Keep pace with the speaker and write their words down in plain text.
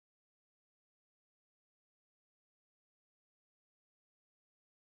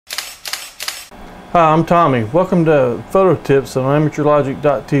Hi, I'm Tommy. Welcome to Photo Tips on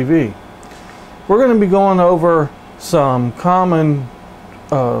AmateurLogic.tv. We're going to be going over some common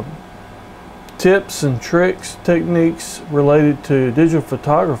tips and tricks, techniques related to digital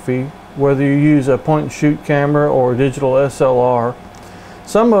photography, whether you use a point-and-shoot camera or a digital SLR.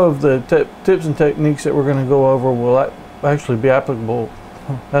 Some of the tips and techniques that we're going to go over will actually be applicable,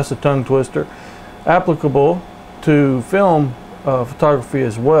 that's a tongue twister, applicable to film photography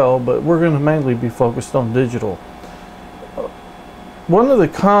as well, but we're going to mainly be focused on digital. One of the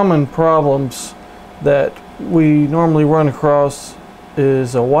common problems that we normally run across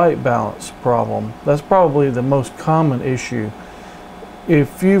is a white balance problem. That's probably the most common issue.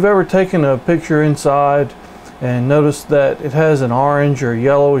 If you've ever taken a picture inside and noticed that it has an orange or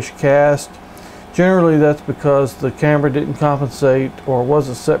yellowish cast, generally that's because the camera didn't compensate or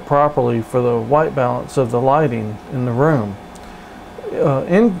wasn't set properly for the white balance of the lighting in the room.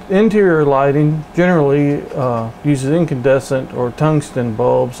 Interior lighting generally uses incandescent or tungsten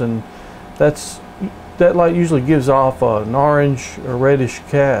bulbs, and that light usually gives off an orange or reddish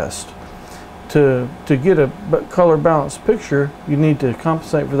cast. To get a color balanced picture, you need to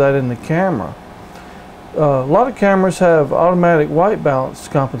compensate for that in the camera. A lot of cameras have automatic white balance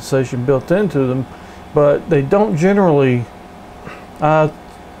compensation built into them, but they don't generally, well,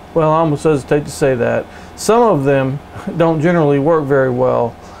 I almost hesitate to say that. Some of them don't generally work very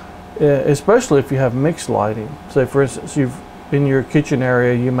well, especially if you have mixed lighting. Say for instance, in your kitchen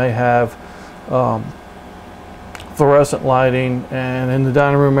area you may have fluorescent lighting, and in the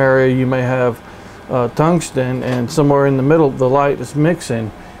dining room area you may have tungsten, and somewhere in the middle the light is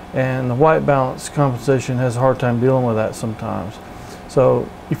mixing, and the white balance compensation has a hard time dealing with that sometimes. So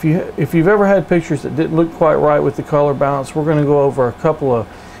if you've ever had pictures that didn't look quite right with the color balance, we're going to go over a couple of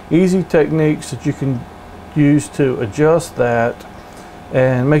easy techniques that you can use to adjust that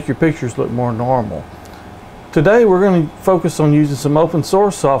and make your pictures look more normal. Today we're going to focus on using some open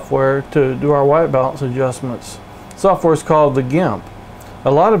source software to do our white balance adjustments. Software is called the GIMP.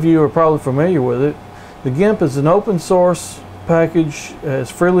 A lot of you are probably familiar with it. The GIMP is an open source package.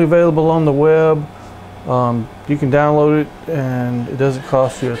 It's freely available on the web. You can download it and it doesn't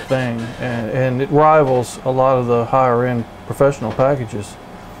cost you a thing, and it rivals a lot of the higher end professional packages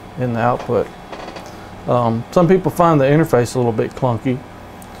in the output. Some people find the interface a little bit clunky,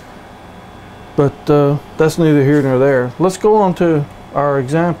 but that's neither here nor there. Let's go on to our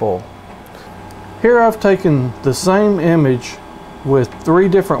example. Here I've taken the same image with 3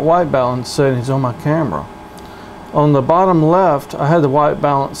 different white balance settings on my camera. On the bottom left I had the white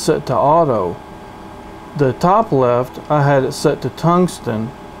balance set to auto. The top left I had it set to tungsten,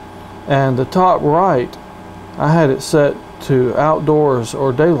 and the top right I had it set to outdoors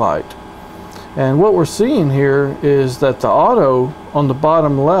or daylight. And what we're seeing here is that the auto on the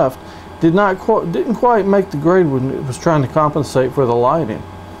bottom left didn't quite make the grade when it was trying to compensate for the lighting.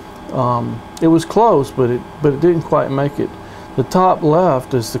 It was close, but it didn't quite make it. The top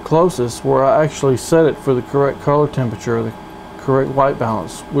left is the closest, where I actually set it for the correct color temperature, the correct white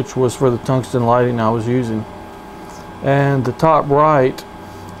balance, which was for the tungsten lighting I was using. And the top right,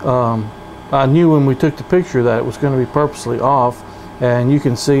 I knew when we took the picture that it was going to be purposely off, and you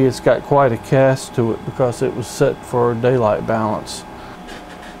can see it's got quite a cast to it because it was set for daylight balance.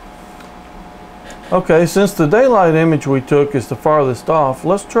 Okay, since the daylight image we took is the farthest off,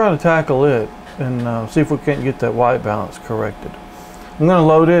 let's try to tackle it and see if we can't get that white balance corrected. I'm going to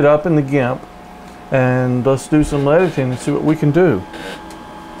load it up in the GIMP, and let's do some editing and see what we can do.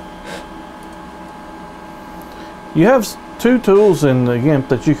 You have 2 tools in the GIMP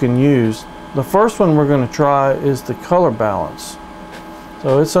that you can use. The first one we're going to try is the color balance.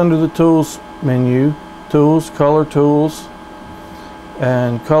 So it's under the Tools menu, Tools, Color Tools,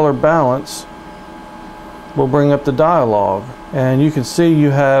 and Color Balance will bring up the dialog. And you can see you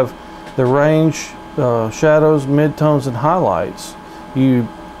have the range, shadows, midtones, and highlights.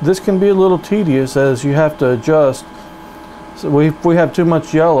 This can be a little tedious as you have to adjust. So if we have too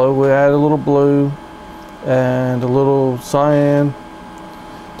much yellow, we add a little blue and a little cyan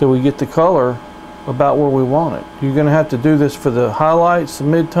till we get the color about where we want it. You're going to have to do this for the highlights, the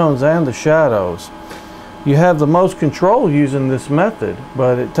midtones, and the shadows. You have the most control using this method,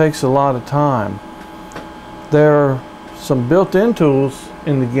 but it takes a lot of time. There are some built-in tools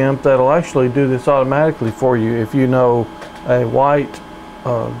in the GIMP that'll actually do this automatically for you if you know a white,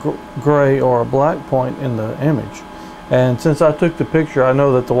 gray, or a black point in the image. And since I took the picture, I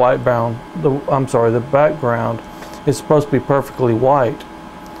know that the background is supposed to be perfectly white.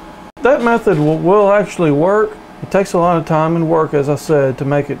 That method will actually work. It takes a lot of time and work, as I said, to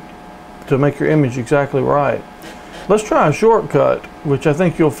make your image exactly right. Let's try a shortcut, which I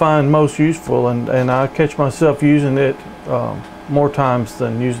think you'll find most useful, and I catch myself using it more times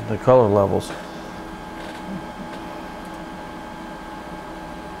than using the color levels.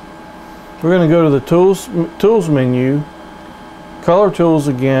 We're going to go to the tools menu, color tools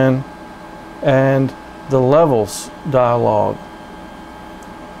again, and the levels dialog.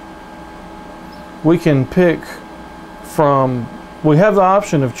 We can pick from, we have the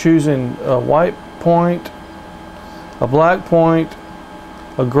option of choosing a white point, a black point,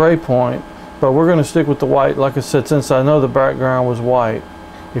 a gray point, but we're going to stick with the white, like I said, since I know the background was white.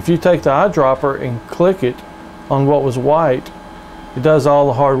 If you take the eyedropper and click it on what was white, it does all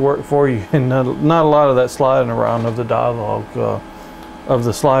the hard work for you, and not a lot of that sliding around of the dialogue, of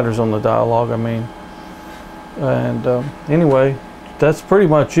the sliders on the dialogue, I mean. And anyway, that's pretty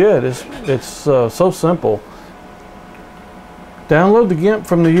much it. It's so simple. Download the GIMP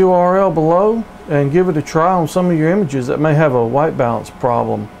from the URL below and give it a try on some of your images that may have a white balance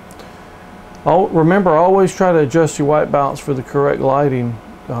problem. Remember, always try to adjust your white balance for the correct lighting.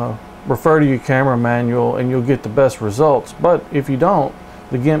 Refer to your camera manual and you'll get the best results. But if you don't,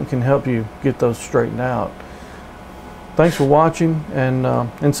 the GIMP can help you get those straightened out. Thanks for watching, and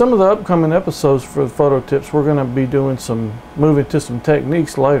in some of the upcoming episodes for the photo tips, we're going to be doing moving to some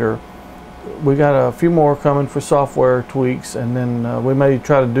techniques later. We got a few more coming for software tweaks, and then we may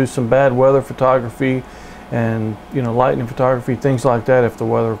try to do some bad weather photography and lightning photography, things like that, if the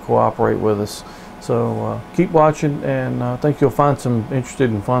weather cooperate with us. So keep watching, and I think you'll find some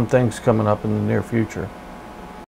interesting and fun things coming up in the near future.